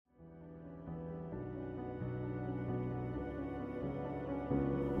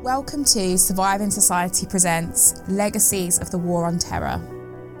Welcome to Surviving Society Presents Legacies of the War on Terror.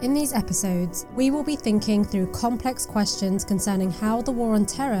 In these episodes, we will be thinking through complex questions concerning how the War on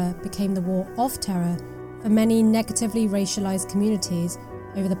Terror became the War of Terror for many negatively racialised communities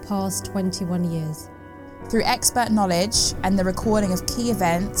over the past 21 years. Through expert knowledge and the recording of key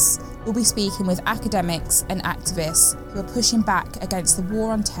events, we'll be speaking with academics and activists who are pushing back against the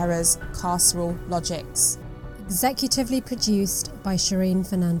War on Terror's carceral logics. Executively produced by Shireen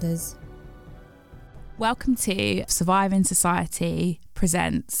Fernandez. Welcome to Surviving Society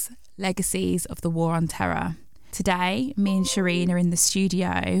Presents Legacies of the War on Terror. Today, me and Shireen are in the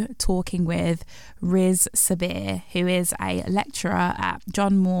studio talking with Riz Sabir, who is a lecturer at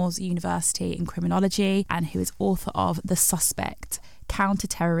John Moores University in Criminology and who is author of The Suspect,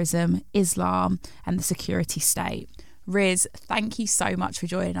 Counter-Terrorism, Islam and the Security State. Riz, thank you so much for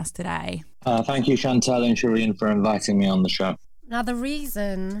joining us today. Thank you, Chantal and Shireen, for inviting me on the show. Now, the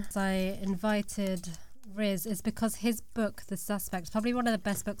reason I invited Riz is because his book, The Suspect, is probably one of the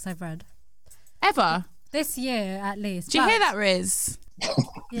best books I've read. Ever? This year, at least. Do you hear that, Riz?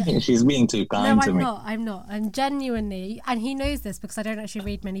 Yeah. She's being too kind to me. No, I'm not. I'm genuinely, and he knows this because I don't actually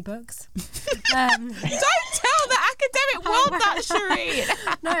read many books. Don't tell the academic world that,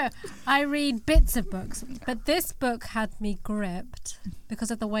 Shireen. No, I read bits of books, but this book had me gripped because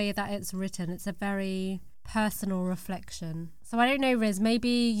of the way that it's written. It's a very personal reflection. So I don't know, Riz, maybe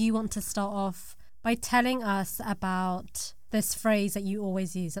you want to start off by telling us about this phrase that you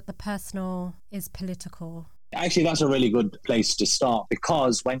always use, that the personal is political. Actually, that's a really good place to start,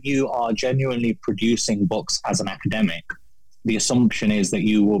 because when you are genuinely producing books as an academic, the assumption is that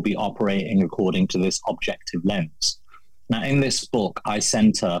you will be operating according to this objective lens. Now, in this book, I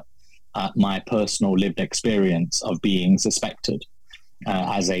center my personal lived experience of being suspected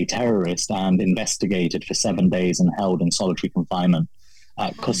as a terrorist and investigated for 7 days and held in solitary confinement,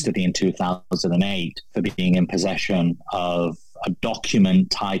 custody in 2008 for being in possession of a document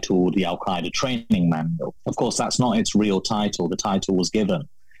titled the Al-Qaeda Training Manual. Of course, that's not its real title. The title was given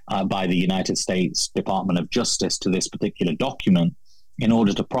by the United States Department of Justice to this particular document in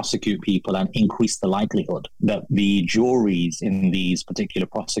order to prosecute people and increase the likelihood that the juries in these particular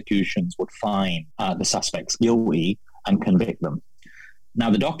prosecutions would find the suspects guilty and convict them. Now,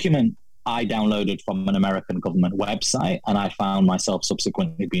 the document I downloaded from an American government website, and I found myself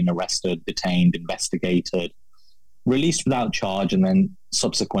subsequently being arrested, detained, investigated, released without charge, and then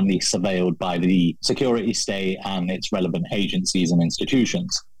subsequently surveilled by the security state and its relevant agencies and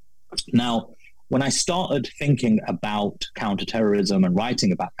institutions. Now, when I started thinking about counterterrorism and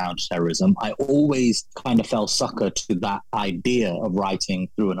writing about counterterrorism, I always kind of fell sucker to that idea of writing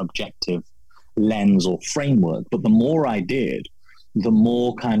through an objective lens or framework. But the more I did, the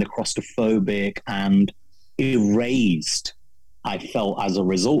more kind of claustrophobic and erased I felt as a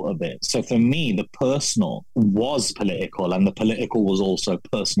result of it. So for me, the personal was political and the political was also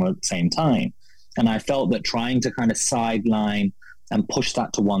personal at the same time. And I felt that trying to kind of sideline and push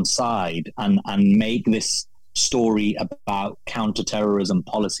that to one side and make this story about counterterrorism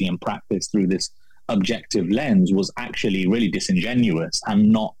policy and practice through this objective lens was actually really disingenuous and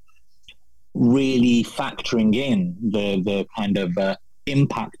not really factoring in the kind of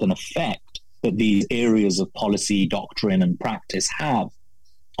impact and effect that these areas of policy, doctrine, and practice have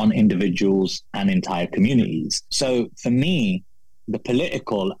on individuals and entire communities. So for me, the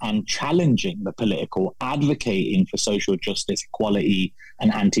political and challenging the political, advocating for social justice, equality,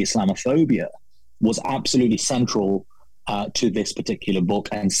 and anti-Islamophobia was absolutely central to this particular book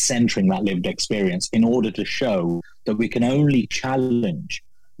and centering that lived experience in order to show that we can only challenge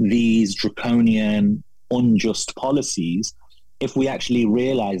these draconian, unjust policies if we actually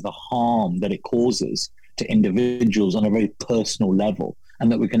realize the harm that it causes to individuals on a very personal level,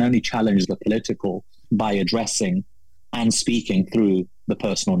 and that we can only challenge the political by addressing and speaking through the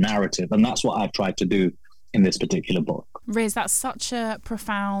personal narrative. And that's what I've tried to do in this particular book. Riz, that's such a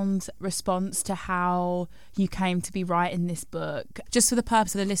profound response to how you came to be writing this book. Just for the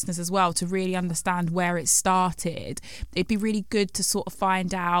purpose of the listeners as well, to really understand where it started, it'd be really good to sort of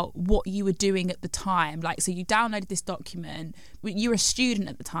find out what you were doing at the time. Like, so you downloaded this document. You were a student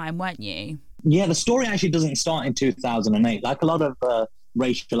at the time, weren't you? Yeah, the story actually doesn't start in 2008. Like a lot of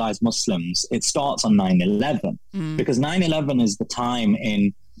racialized Muslims, it starts on 9/11 because 9/11 is the time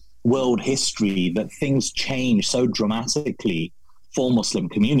in world history that things change so dramatically for Muslim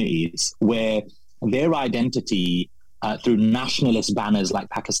communities, where their identity through nationalist banners like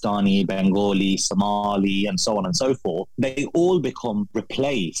Pakistani, Bengali, Somali, and so on and so forth, they all become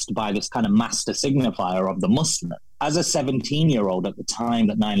replaced by this kind of master signifier of the Muslim. As a 17-year-old at the time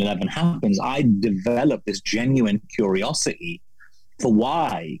that 9/11 happens, I developed this genuine curiosity for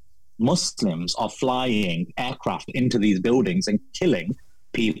why Muslims are flying aircraft into these buildings and killing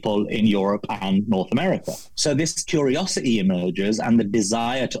people in Europe and North America. So this curiosity emerges and the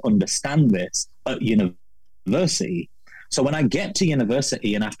desire to understand this at university. So when I get to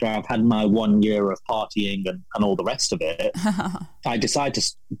university and after I've had my 1 year of partying and all the rest of it, I decide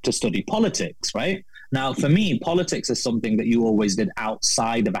to study politics, right? Now, for me, politics is something that you always did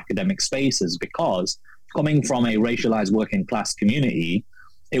outside of academic spaces, because coming from a racialized working class community,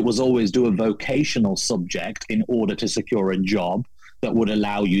 it was always do a vocational subject in order to secure a job that would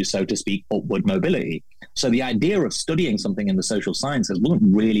allow you, so to speak, upward mobility. So the idea of studying something in the social sciences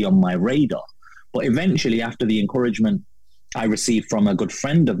wasn't really on my radar. But eventually, after the encouragement I received from a good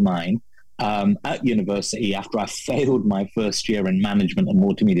friend of mine at university, after I failed my first year in management and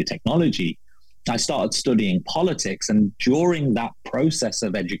multimedia technology, I started studying politics. And during that process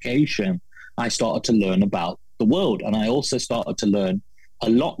of education, I started to learn about the world. And I also started to learn a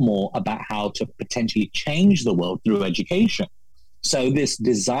lot more about how to potentially change the world through education. So this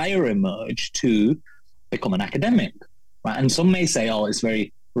desire emerged to become an academic, right? And some may say, oh, it's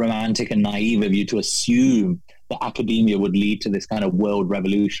very romantic and naive of you to assume that academia would lead to this kind of world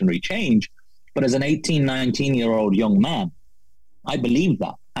revolutionary change. But as an 18, 19-year-old young man, I believe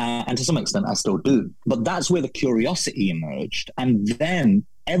that. And to some extent, I still do. But that's where the curiosity emerged. And then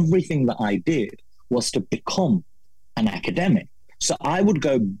everything that I did was to become an academic. So I would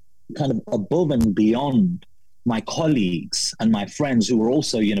go kind of above and beyond my colleagues and my friends who were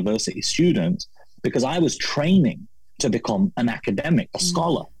also university students, because I was training to become an academic, a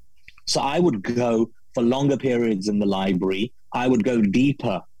scholar. So I would go for longer periods in the library. I would go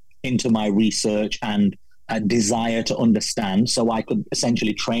deeper into my research and a desire to understand, so I could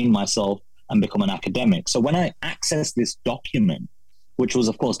essentially train myself and become an academic. So when I accessed this document, which was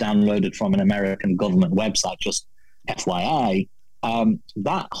of course downloaded from an American government website, just FYI,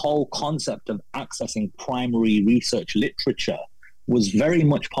 that whole concept of accessing primary research literature was very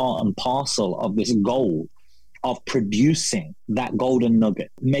much part and parcel of this goal of producing that golden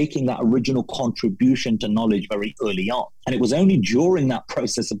nugget, making that original contribution to knowledge very early on. And it was only during that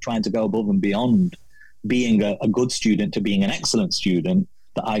process of trying to go above and beyond being a good student to being an excellent student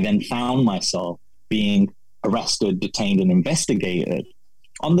that I then found myself being arrested, detained, and investigated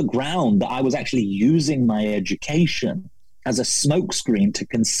on the ground that I was actually using my education as a smokescreen to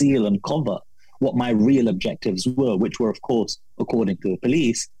conceal and cover what my real objectives were, which were, of course, according to the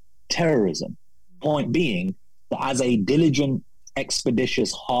police, terrorism. Point being that as a diligent,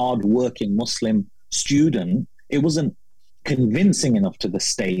 expeditious, hard-working Muslim student, it wasn't convincing enough to the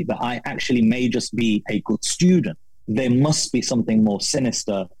state that I actually may just be a good student. There must be something more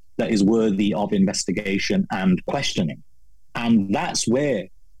sinister that is worthy of investigation and questioning. And that's where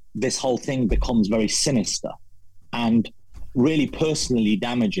this whole thing becomes very sinister and really personally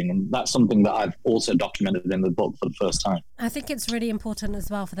damaging. And that's something that I've also documented in the book for the first time. I think it's really important as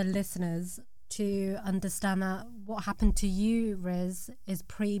well for the listeners to understand that what happened to you, Riz, is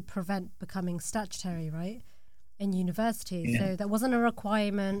pre-prevent becoming statutory, right? In university. Yeah. So there wasn't a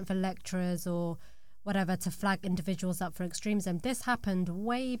requirement for lecturers or whatever to flag individuals up for extremism. This happened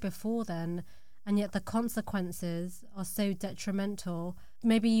way before then, and yet the consequences are so detrimental.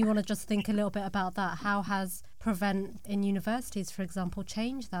 Maybe you want to just think a little bit about that. How has prevent in universities, for example,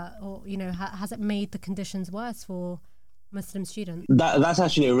 changed that? Or, you know, has it made the conditions worse for Muslim students? That's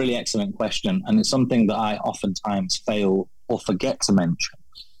actually a really excellent question, and it's something that I oftentimes fail or forget to mention.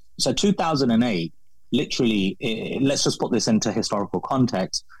 So 2008, literally, let's just put this into historical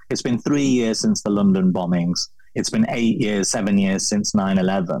context. It's been 3 years since the London bombings. It's been 7 years since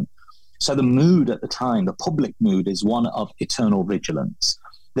 9/11. So the mood at the time, the public mood, is one of eternal vigilance.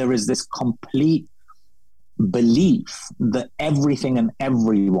 There is this complete belief that everything and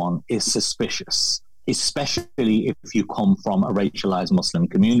everyone is suspicious, especially if you come from a racialized Muslim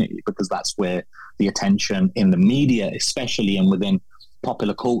community, because that's where the attention in the media, especially, and within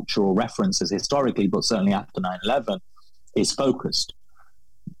popular cultural references historically, but certainly after 9/11, is focused.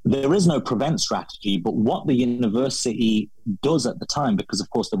 There is no prevent strategy, but what the university does at the time, because of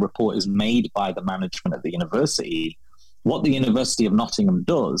course the report is made by the management of the university, what the University of Nottingham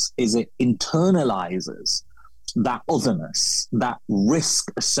does is it internalizes that otherness, that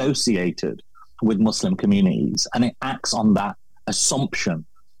risk associated with Muslim communities, and it acts on that assumption.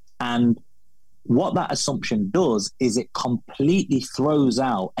 And what that assumption does is it completely throws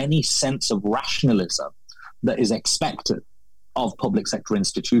out any sense of rationalism that is expected of public sector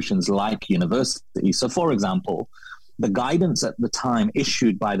institutions like universities. So, for example, the guidance at the time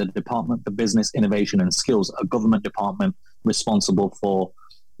issued by the Department for Business, Innovation and Skills, a government department responsible for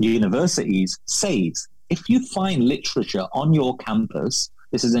universities, says if you find literature on your campus,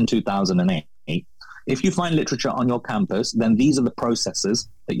 this is in 2008, if you find literature on your campus, then these are the processes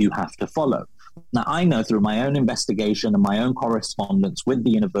that you have to follow. Now, I know through my own investigation and my own correspondence with the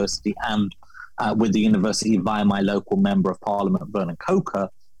university and with the university via my local member of parliament, Vernon Coker,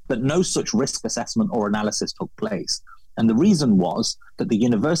 that no such risk assessment or analysis took place. And the reason was that the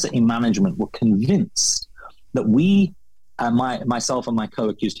university management were convinced that we, myself and my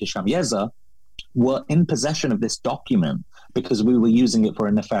co-accused Hisham Yeza, were in possession of this document because we were using it for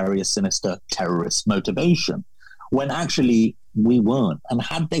a nefarious, sinister terrorist motivation, when actually we weren't. And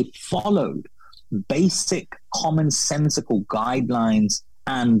had they followed basic commonsensical guidelines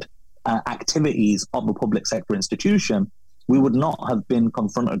and activities of a public sector institution, we would not have been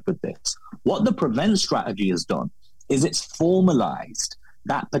confronted with this. What the PREVENT strategy has done is it's formalized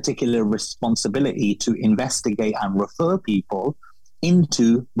that particular responsibility to investigate and refer people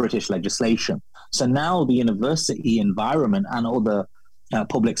into British legislation. So now the university environment and other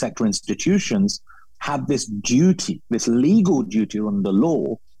public sector institutions have this duty, this legal duty under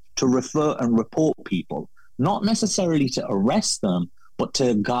law, to refer and report people, not necessarily to arrest them, but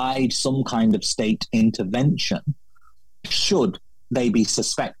to guide some kind of state intervention should they be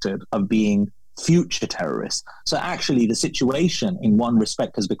suspected of being future terrorists. So actually the situation in one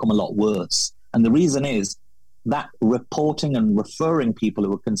respect has become a lot worse. And the reason is that reporting and referring people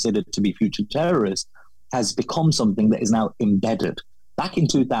who are considered to be future terrorists has become something that is now embedded. Back in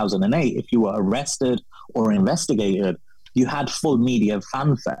 2008, if you were arrested or investigated, you had full media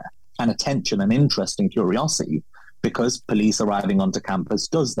fanfare and attention and interest and curiosity because police arriving onto campus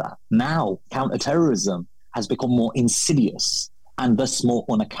does that. Now, counterterrorism has become more insidious and thus more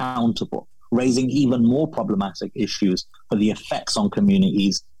unaccountable, raising even more problematic issues for the effects on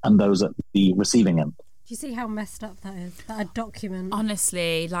communities and those at the receiving end. Do you see how messed up that is? That a document.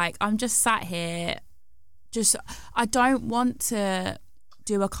 Honestly, like, I'm just sat here, I don't want to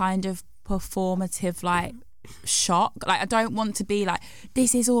do a kind of performative, like, shock. Like, I don't want to be like,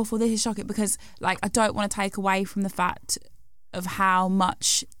 this is awful, this is shocking, because, like, I don't want to take away from the fact of how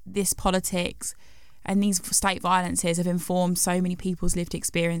much this politics and these state violences have informed so many people's lived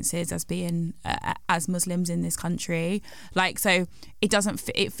experiences as being as Muslims in this country. Like, so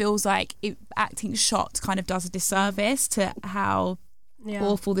it feels like acting shocked kind of does a disservice to how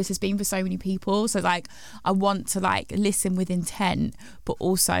awful this has been for so many people. So, like, I want to, like, listen with intent, but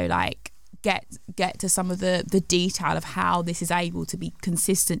also, like, get to some of the detail of how this is able to be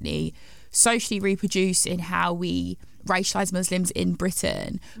consistently socially reproduced in how we racialised Muslims in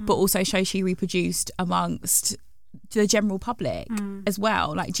Britain, but also socially reproduced amongst the general public as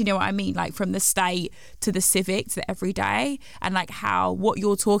well. Like, do you know what I mean? Like, from the state to the civic to the everyday, and like how what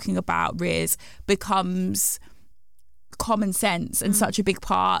you're talking about, Riz, becomes common sense and such a big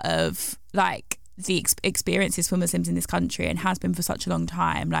part of, like, the experiences for Muslims in this country, and has been for such a long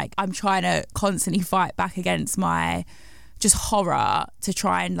time. Like, I'm trying to constantly fight back against my just horror to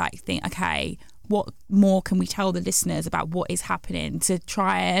try and, like, think, okay, what more can we tell the listeners about what is happening to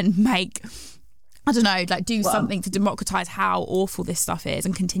try and make, I don't know, like, do something to democratise how awful this stuff is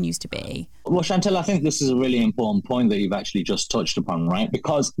and continues to be. Well, Chantel, I think this is a really important point that you've actually just touched upon, right?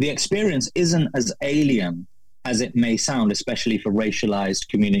 Because the experience isn't as alien as it may sound, especially for racialized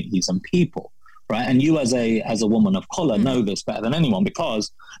communities and people, right? And you as a woman of color know this better than anyone,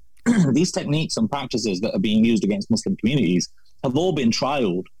 because these techniques and practices that are being used against Muslim communities have all been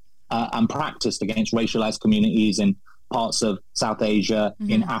trialed and practiced against racialized communities in parts of South Asia,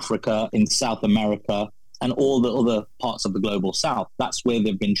 in Africa, in South America, and all the other parts of the global South. That's where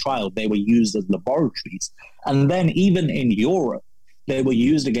they've been trialed. They were used as laboratories. And then even in Europe, they were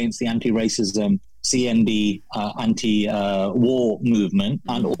used against the anti-racism, CND, anti-war movement,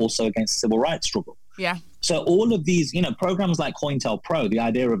 and also against the civil rights struggle. Yeah. So all of these, programs like COINTELPRO, the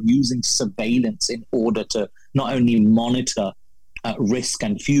idea of using surveillance in order to not only monitor risk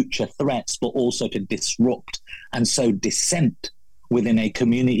and future threats, but also to disrupt and sow dissent within a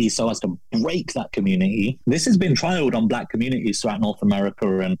community so as to break that community. This has been trialed on Black communities throughout North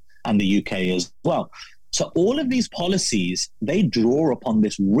America and the UK as well. So all of these policies, they draw upon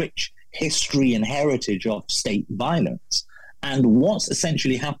this rich history and heritage of state violence. And what's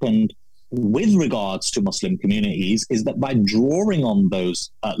essentially happened with regards to Muslim communities is that by drawing on those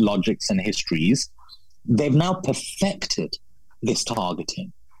logics and histories, they've now perfected this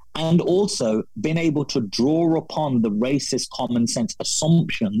targeting, and also been able to draw upon the racist common sense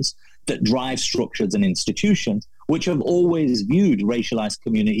assumptions that drive structures and institutions, which have always viewed racialized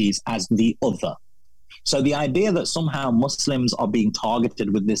communities as the other. So the idea that somehow Muslims are being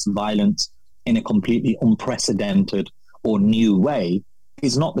targeted with this violence in a completely unprecedented or new way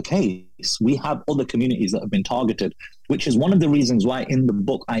is not the case. We have other communities that have been targeted, which is one of the reasons why in the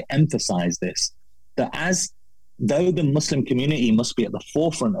book I emphasize this, that though the Muslim community must be at the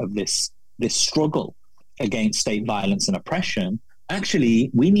forefront of this struggle against state violence and oppression,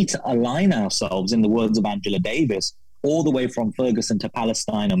 actually we need to align ourselves, in the words of Angela Davis, all the way from Ferguson to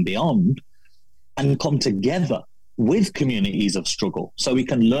Palestine and beyond, and come together with communities of struggle so we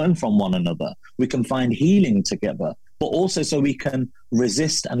can learn from one another, we can find healing together, but also so we can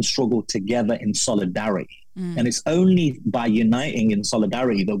resist and struggle together in solidarity. And it's only by uniting in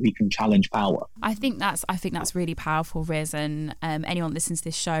solidarity that we can challenge power. I think that's really powerful, Riz, and anyone listening to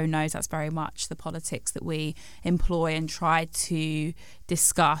this show knows that's very much the politics that we employ and try to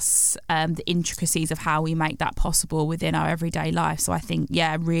discuss the intricacies of how we make that possible within our everyday life. So I think,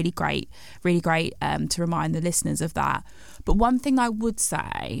 really great to remind the listeners of that. But one thing I would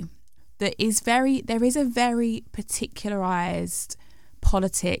say there is a very particularized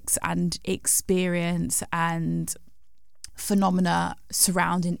politics and experience and phenomena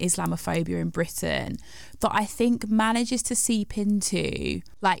surrounding Islamophobia in Britain that I think manages to seep into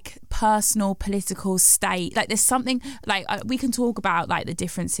like personal political state. Like there's something like we can talk about like the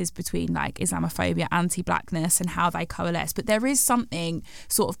differences between like Islamophobia, anti-blackness and how they coalesce, but there is something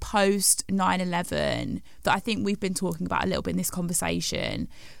sort of post 9/11 that I think we've been talking about a little bit in this conversation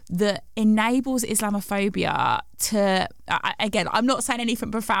that enables Islamophobia to, again, I'm not saying anything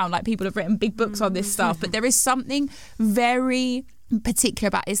profound, like people have written big books on this stuff, but there is something very particular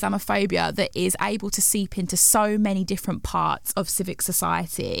about Islamophobia that is able to seep into so many different parts of civic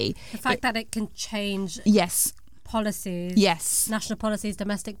society. The fact that it can change policies, national policies,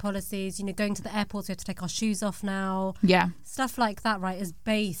 domestic policies, going to the airports, we have to take our shoes off now. Yeah. Stuff like that, right, is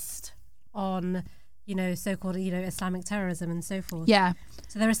based on so-called, Islamic terrorism and so forth. Yeah.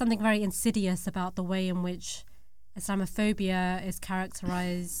 So there is something very insidious about the way in which Islamophobia is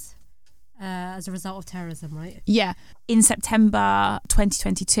characterized as a result of terrorism, right? Yeah. In September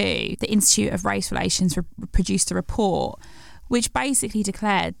 2022, the Institute of Race Relations produced a report which basically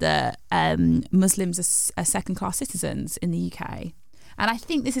declared that Muslims are second-class citizens in the UK. And I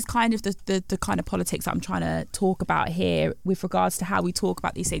think this is kind of the kind of politics that I'm trying to talk about here with regards to how we talk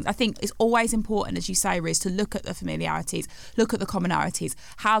about these things. I think it's always important, as you say, Riz, to look at the familiarities, look at the commonalities.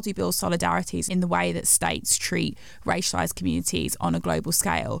 How do we build solidarities in the way that states treat racialised communities on a global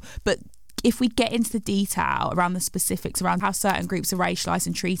scale? But if we get into the detail around the specifics around how certain groups are racialised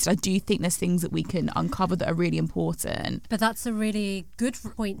and treated, I do think there's things that we can uncover that are really important. But that's a really good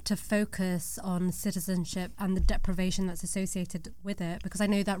point to focus on citizenship and the deprivation that's associated with it. Because I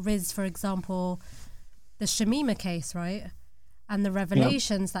know that Riz, for example, the Shamima case, right? And the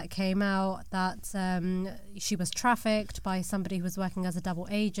revelations that came out that she was trafficked by somebody who was working as a double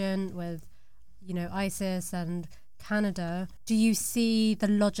agent with, ISIS and Canada. Do you see the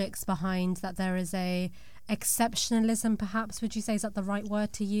logics behind that there is a exceptionalism, perhaps, would you say, is that the right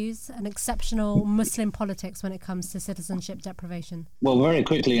word to use? An exceptional Muslim politics when it comes to citizenship deprivation? Well, very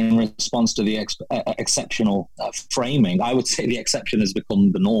quickly in response to the exceptional framing, I would say the exception has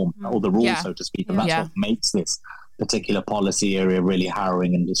become the norm or the rule, so to speak, and that's what makes this particular policy area really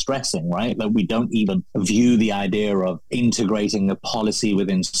harrowing and distressing, right? That we don't even view the idea of integrating a policy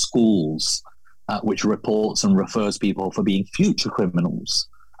within schools which reports and refers people for being future criminals.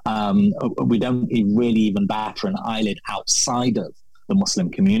 We don't really even batter an eyelid outside of the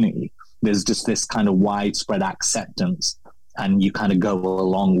Muslim community. There's just this kind of widespread acceptance, and you kind of go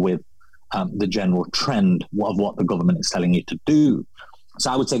along with the general trend of what the government is telling you to do.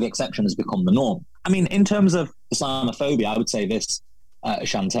 So I would say the exception has become the norm. I mean, in terms of Islamophobia, I would say this,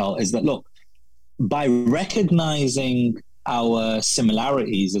 Chantal, is that, look, by recognizing our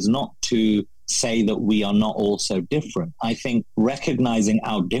similarities is not to say that we are not also different. I think recognizing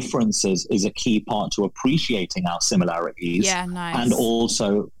our differences is a key part to appreciating our similarities. Yeah, nice. And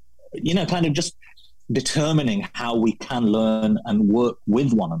also, kind of just determining how we can learn and work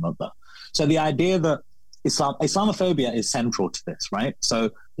with one another. So the idea that Islamophobia is central to this, right? So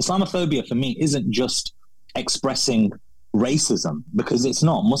Islamophobia for me isn't just expressing racism, because it's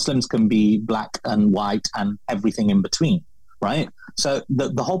not. Muslims can be black and white and everything in between. Right? So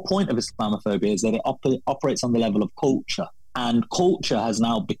the whole point of Islamophobia is that it operates on the level of culture. And culture has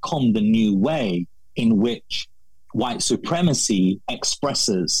now become the new way in which white supremacy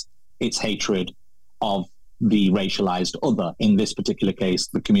expresses its hatred of the racialized other, in this particular case,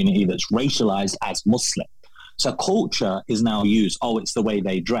 the community that's racialized as Muslim. So culture is now used, it's the way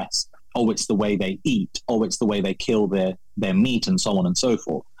they dress, it's the way they eat, it's the way they kill their meat, and so on and so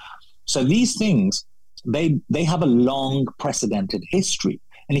forth. So these things, they have a long precedented history.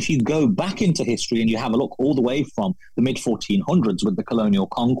 And if you go back into history and you have a look all the way from the mid-1400s with the colonial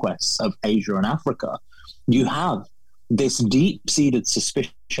conquests of Asia and Africa, you have this deep-seated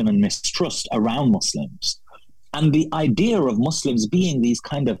suspicion and mistrust around Muslims. And the idea of Muslims being these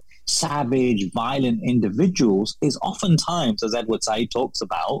kind of savage, violent individuals is oftentimes, as Edward Said talks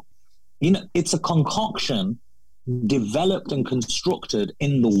about, it's a concoction developed and constructed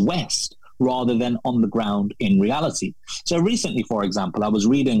in the West rather than on the ground in reality. So recently, for example, I was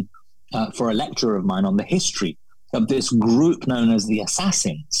reading for a lecture of mine on the history of this group known as the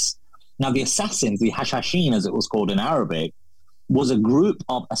Assassins. Now, the Assassins, the Hashashin, as it was called in Arabic, was a group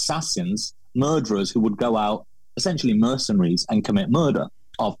of assassins, murderers who would go out, essentially mercenaries, and commit murder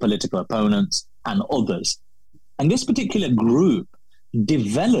of political opponents and others. And this particular group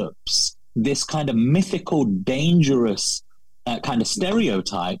develops this kind of mythical, dangerous kind of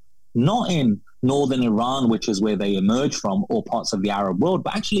stereotype, not in northern Iran, which is where they emerge from, or parts of the Arab world,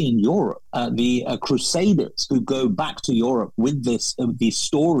 but actually in Europe. The Crusaders who go back to Europe with these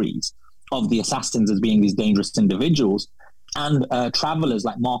stories of the assassins as being these dangerous individuals, and travelers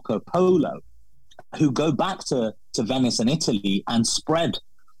like Marco Polo, who go back to Venice and Italy and spread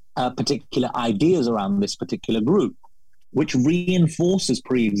particular ideas around this particular group, which reinforces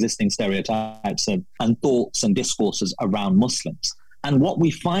pre-existing stereotypes and thoughts and discourses around Muslims. And what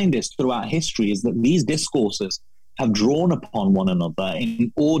we find is throughout history is that these discourses have drawn upon one another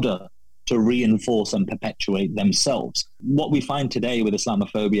in order to reinforce and perpetuate themselves. What we find today with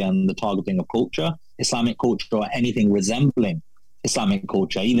Islamophobia and the targeting of culture, Islamic culture, or anything resembling Islamic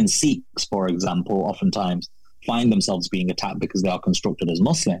culture, even Sikhs, for example, oftentimes find themselves being attacked because they are constructed as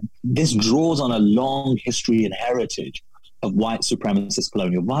Muslim. This draws on a long history and heritage of white supremacist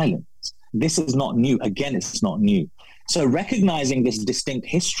colonial violence. This is not new. Again, it's not new. So recognizing this distinct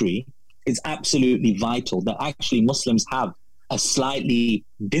history is absolutely vital, that actually Muslims have a slightly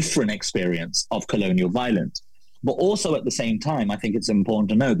different experience of colonial violence. But also at the same time, I think it's important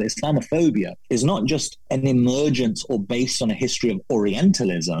to know that Islamophobia is not just an emergence or based on a history of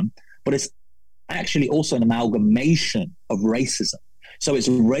Orientalism, but it's actually also an amalgamation of racism. So it's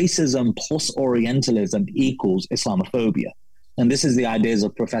racism plus Orientalism equals Islamophobia. And this is the ideas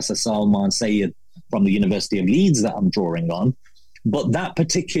of Professor Salman Sayyid from the University of Leeds that I'm drawing on. But that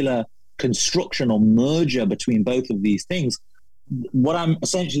particular construction or merger between both of these things, what I'm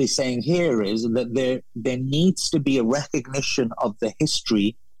essentially saying here is that there needs to be a recognition of the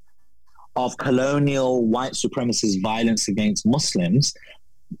history of colonial white supremacist violence against Muslims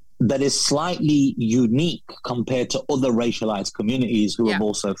that is slightly unique compared to other racialized communities who have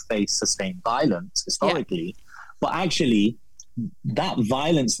also faced sustained violence historically. But actually, that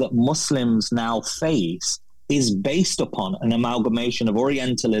violence that Muslims now face is based upon an amalgamation of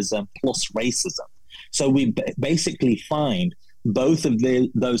Orientalism plus racism. So we basically find both of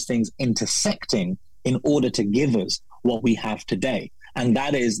those things intersecting in order to give us what we have today. And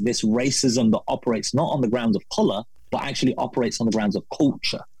that is this racism that operates not on the grounds of color, but actually operates on the grounds of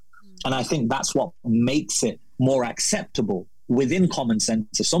culture. And I think that's what makes it more acceptable within common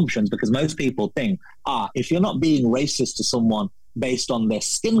sense assumptions, because most people think, if you're not being racist to someone based on their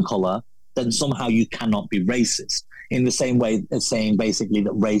skin color, then somehow you cannot be racist. In the same way as saying basically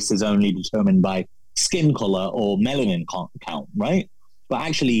that race is only determined by skin color or melanin count, right? But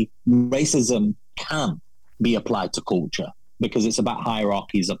actually, racism can be applied to culture because it's about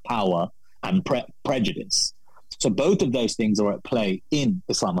hierarchies of power and prejudice. So both of those things are at play in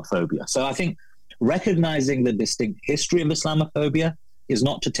Islamophobia. So I think recognizing the distinct history of Islamophobia is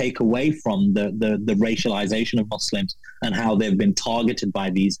not to take away from the racialization of Muslims and how they've been targeted by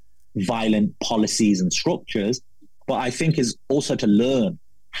these violent policies and structures, but I think is also to learn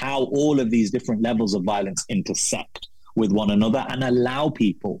how all of these different levels of violence intersect with one another and allow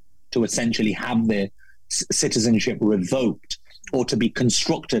people to essentially have their citizenship revoked or to be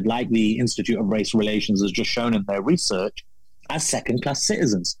constructed, like the Institute of Race Relations has just shown in their research, as second-class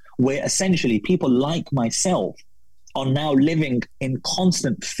citizens, where essentially people like myself are now living in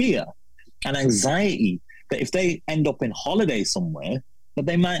constant fear and anxiety that if they end up in holiday somewhere, that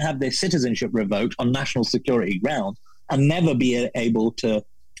they might have their citizenship revoked on national security grounds and never be able to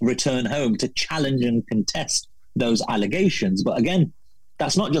return home to challenge and contest those allegations. But again,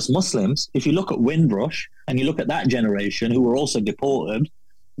 that's not just Muslims. If you look at Windrush and you look at that generation who were also deported,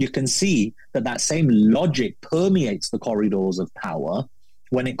 you can see that that same logic permeates the corridors of power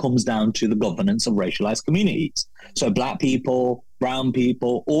when it comes down to the governance of racialized communities. So black people, brown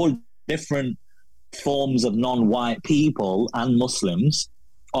people, all different forms of non-white people and Muslims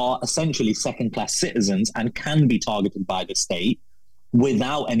are essentially second-class citizens and can be targeted by the state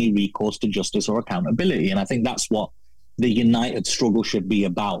without any recourse to justice or accountability. And I think that's what the united struggle should be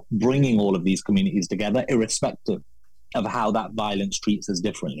about bringing all of these communities together, irrespective of how that violence treats us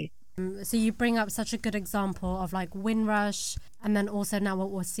differently. So you bring up such a good example of like Windrush, and then also now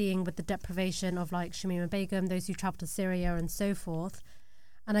what we're seeing with the deprivation of like Shamima Begum, those who travel to Syria and so forth.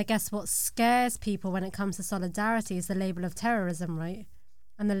 And I guess what scares people when it comes to solidarity is the label of terrorism, right?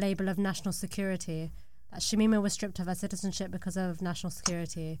 And the label of national security. That Shamima was stripped of her citizenship because of national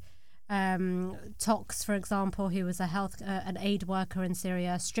security. Tox, for example, who was an aid worker in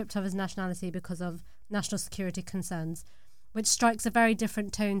Syria, stripped of his nationality because of national security concerns, which strikes a very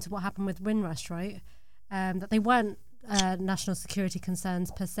different tone to what happened with Windrush, right? That they weren't national security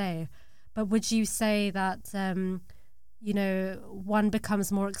concerns per se. But would you say that, one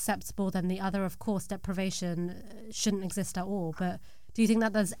becomes more acceptable than the other? Of course, deprivation shouldn't exist at all. But do you think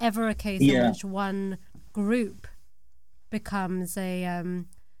that there's ever a case in which one group becomes a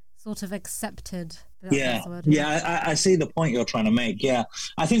sort of accepted? I see the point you're trying to make. Yeah,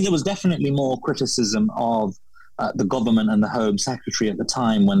 I think there was definitely more criticism of the government and the Home Secretary at the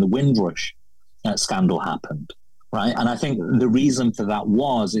time when the Windrush scandal happened, right? And I think the reason for that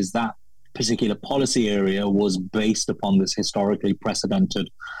is that particular policy area was based upon this historically precedented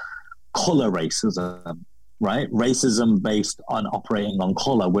colour racism, right? Racism based on operating on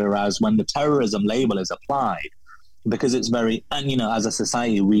colour, whereas when the terrorism label is applied, because it's as a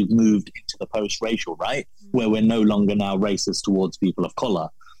society, we've moved into the post-racial, right? Where we're no longer now racist towards people of colour.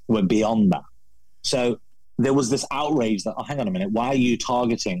 We're beyond that. So there was this outrage that, hang on a minute, why are you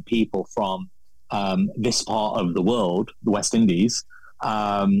targeting people from this part of the world, the West Indies,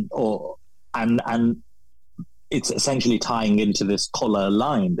 and it's essentially tying into this colour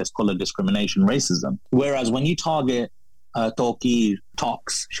line, this colour discrimination, racism. Whereas when you target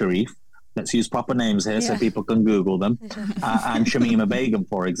Tox, Sharif, let's use proper names here so people can Google them, and Shamima Begum,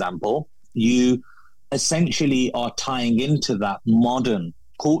 for example, you essentially are tying into that modern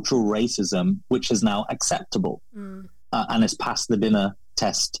cultural racism, which is now acceptable and has passed the dinner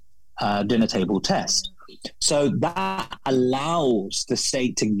table test. So that allows the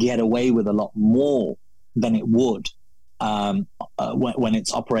state to get away with a lot more than it would when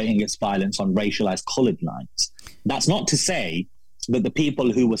it's operating its violence on racialized colored lines. That's not to say that the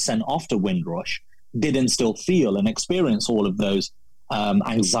people who were sent off to Windrush didn't still feel and experience all of those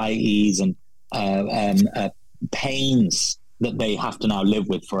anxieties and pains that they have to now live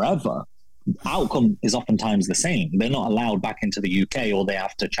with forever. Outcome is oftentimes the same. They're not allowed back into the UK, or they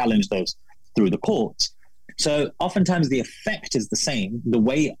have to challenge those through the courts. So oftentimes the effect is the same. The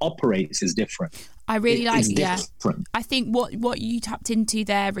way it operates is different. I really like I think what you tapped into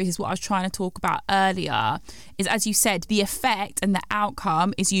there is what I was trying to talk about earlier, is, as you said, the effect and the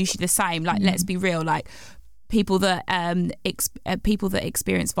outcome is usually the same. Like, let's be real, like people that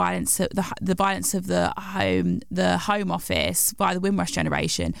experience violence, the violence of the Home Office by the Windrush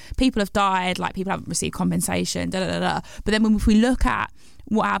generation, people have died, like people haven't received compensation, But then if we look at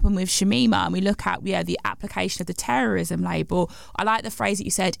what happened with Shamima and we look at the application of the terrorism label, I like the phrase that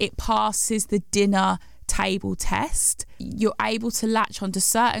you said, it passes the dinner table test. You're able to latch onto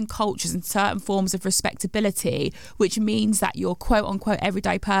certain cultures and certain forms of respectability, which means that your quote unquote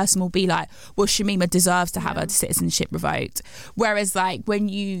everyday person will be like, well, Shamima deserves to have her citizenship revoked. Whereas like when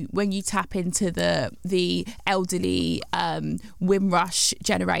you tap into the elderly Windrush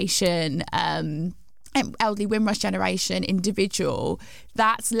generation individual,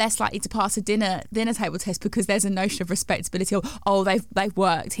 that's less likely to pass a dinner table test, because there's a notion of respectability of, they've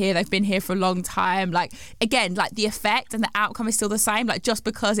worked here, they've been here for a long time. Like, again, like the effect and the outcome is still the same. Like, just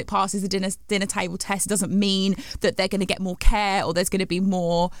because it passes the dinner table test doesn't mean that they're going to get more care, or there's going to be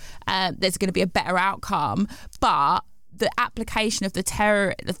more there's going to be a better outcome. But the application of the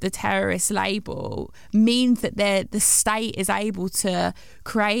terrorist label means that the state is able to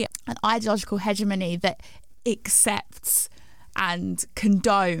create an ideological hegemony that accepts and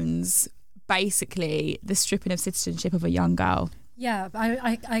condones basically the stripping of citizenship of a young girl. Yeah,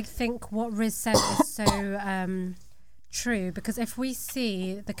 I think what Riz said is so true, because if we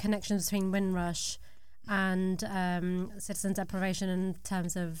see the connections between Windrush and citizen deprivation in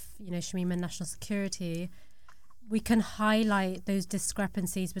terms of Shamima and national security, we can highlight those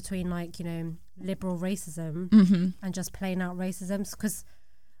discrepancies between liberal racism and just plain out racism. Because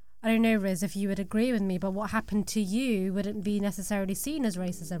I don't know, Riz, if you would agree with me, but what happened to you wouldn't be necessarily seen as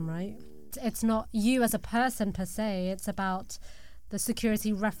racism, right? It's not you as a person per se, it's about the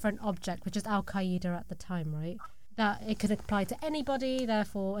security referent object, which is Al-Qaeda at the time, right? That it could apply to anybody,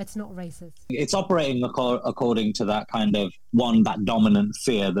 therefore it's not racist. It's operating according to that kind of that dominant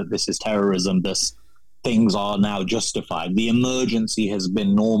fear that this is terrorism, things are now justified. The emergency has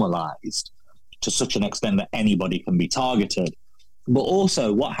been normalized. to such an extent that anybody can be targeted. But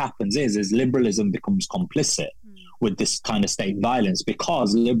also what happens is liberalism becomes complicit with this kind of state violence,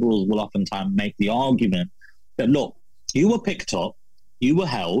 because liberals will oftentimes make the argument that, look, you were picked up, you were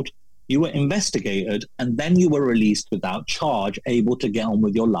held, you were investigated, and then you were released without charge, able to get on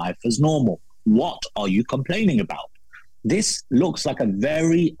with your life as normal. What are you complaining about? This looks like a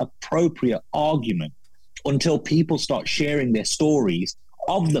very appropriate argument until people start sharing their stories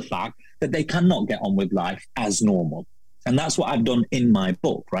of the fact that they cannot get on with life as normal. And that's what I've done in my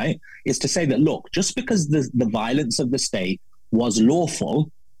book, right? Is to say that, look, just because the violence of the state was lawful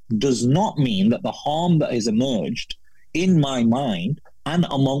does not mean that the harm that has emerged in my mind and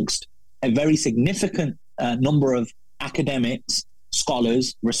amongst a very significant number of academics,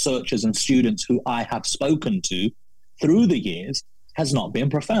 scholars, researchers, and students who I have spoken to through the years has not been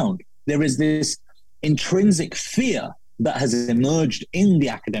profound. There is this intrinsic fear that has emerged in the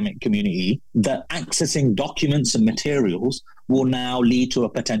academic community that accessing documents and materials will now lead to a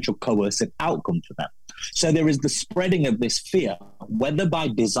potential coercive outcome for them. So there is the spreading of this fear, whether by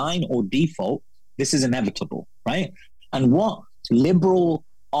design or default. This is inevitable, right? And what liberal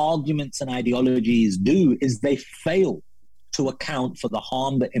arguments and ideologies do is they fail to account for the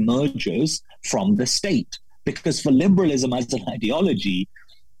harm that emerges from the state. Because for liberalism as an ideology,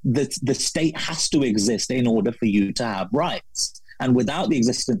 the state has to exist in order for you to have rights. And without the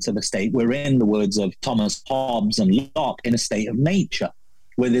existence of a state, we're, in the words of Thomas Hobbes and Locke, in a state of nature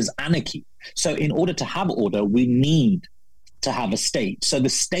where there's anarchy. So in order to have order, we need to have a state. So the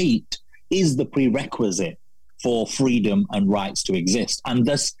state is the prerequisite for freedom and rights to exist. And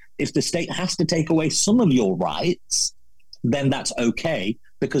thus, if the state has to take away some of your rights, then that's okay,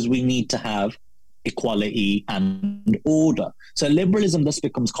 because we need to have equality and order. So liberalism thus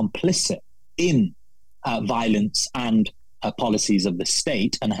becomes complicit in violence and policies of the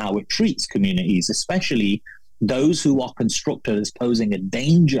state and how it treats communities, especially those who are constructed as posing a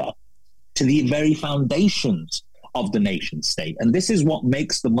danger to the very foundations of the nation state. And this is what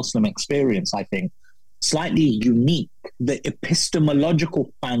makes the Muslim experience, I think, slightly unique. The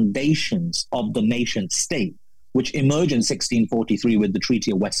epistemological foundations of the nation state, which emerged in 1643 with the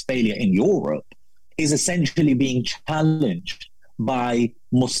Treaty of Westphalia in Europe, is essentially being challenged by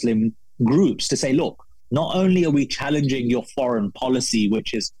Muslim groups to say, look, not only are we challenging your foreign policy,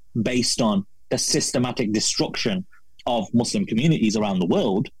 which is based on the systematic destruction of Muslim communities around the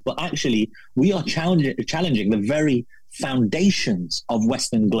world, but actually we are challenging the very foundations of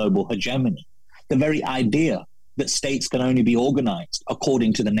Western global hegemony, the very idea that states can only be organized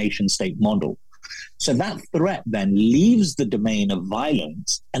according to the nation-state model. So that threat then leaves the domain of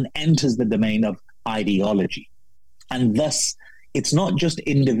violence and enters the domain of ideology. And thus, it's not just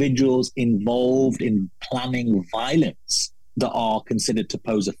individuals involved in planning violence that are considered to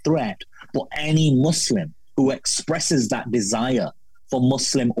pose a threat, but any Muslim who expresses that desire for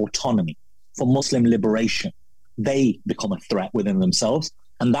Muslim autonomy, for Muslim liberation, they become a threat within themselves.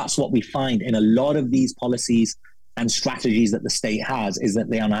 And that's what we find in a lot of these policies and strategies that the state has, is that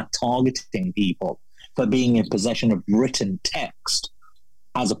they are not targeting people for being in possession of written text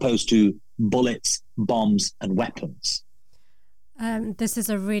as opposed to bullets, bombs, and weapons. This is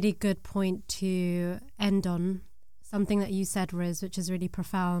a really good point to end on. Something that you said, Riz, which is really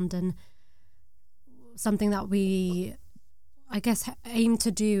profound, and something that we, I guess, aim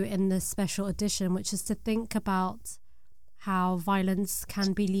to do in this special edition, which is to think about how violence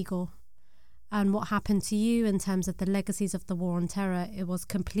can be legal. And what happened to you in terms of the legacies of the war on terror, it was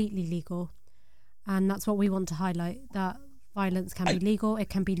completely legal. And that's what we want to highlight, that violence can be legal, it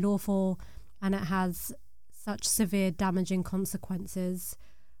can be lawful, and it has such severe damaging consequences.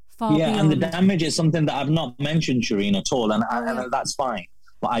 And the damage is something that I've not mentioned, Shireen, at all, and that's fine.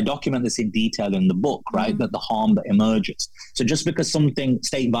 But I document this in detail in the book, right? That the harm that emerges. So just because something,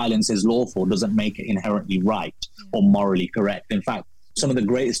 state violence, is lawful doesn't make it inherently right or morally correct. In fact, some of the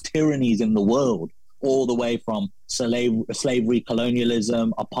greatest tyrannies in the world, all the way from slavery,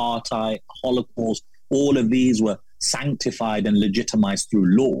 colonialism, apartheid, Holocaust, all of these were sanctified and legitimized through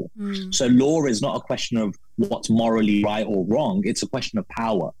law. So law is not a question of what's morally right or wrong. It's a question of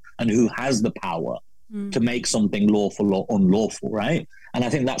power and who has the power to make something lawful or unlawful, right? And I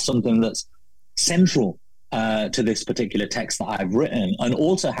think that's something that's central to this particular text that I've written, and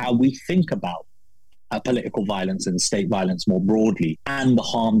also how we think about political violence and state violence more broadly, and the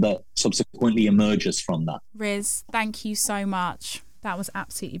harm that subsequently emerges from that. Riz, thank you so much. That was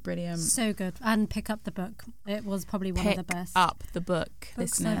absolutely brilliant. So good. And pick up the book. It was probably one of the best. Pick up the book,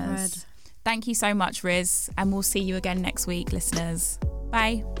 listeners. Thank you so much, Riz. And we'll see you again next week, listeners.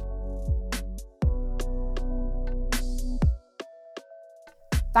 Bye.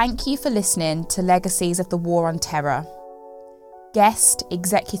 Thank you for listening to Legacies of the War on Terror. Guest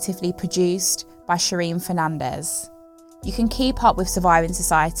executively produced by Shireen Fernandez. You can keep up with Surviving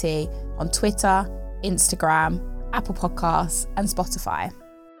Society on Twitter, Instagram, Apple Podcasts and Spotify.